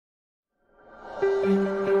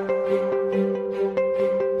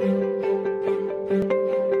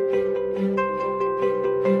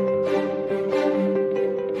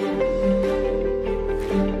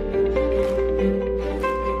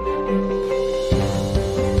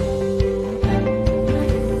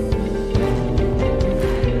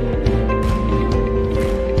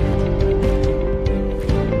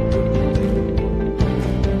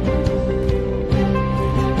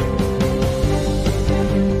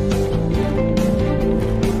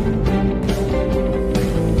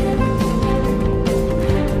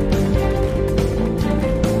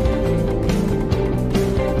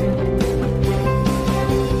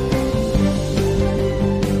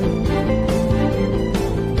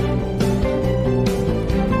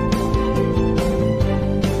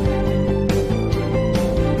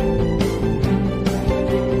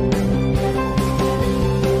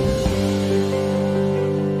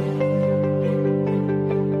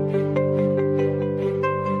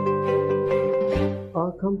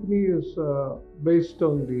company is based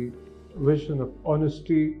on the vision of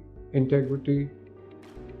honesty, integrity,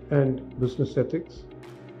 and business ethics.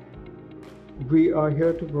 We are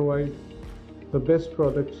here to provide the best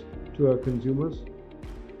products to our consumers,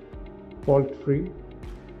 fault-free.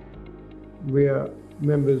 We are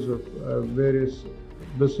members of various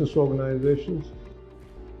business organizations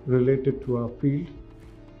related to our field,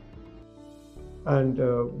 and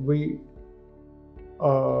we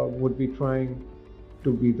would be trying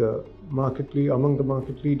to be among the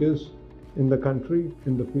market leaders in the country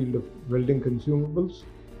in the field of welding consumables.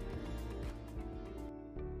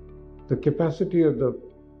 The capacity of the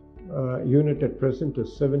unit at present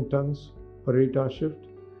is 7 tons per 8-hour shift,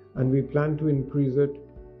 and we plan to increase it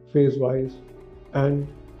phase-wise and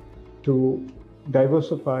to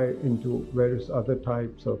diversify into various other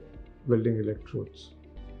types of welding electrodes.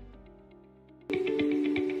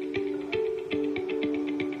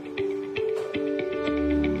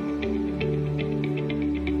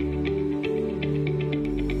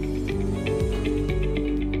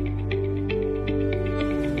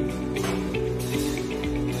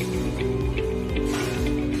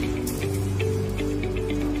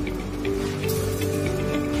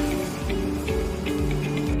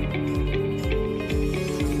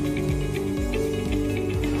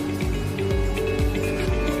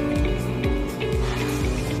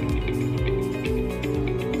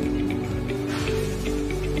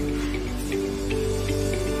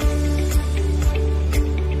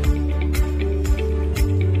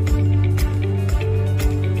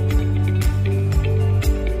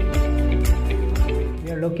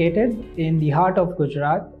 Located in the heart of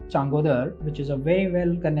Gujarat, Changodar, which is a very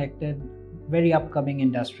well connected, very upcoming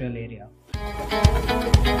industrial area.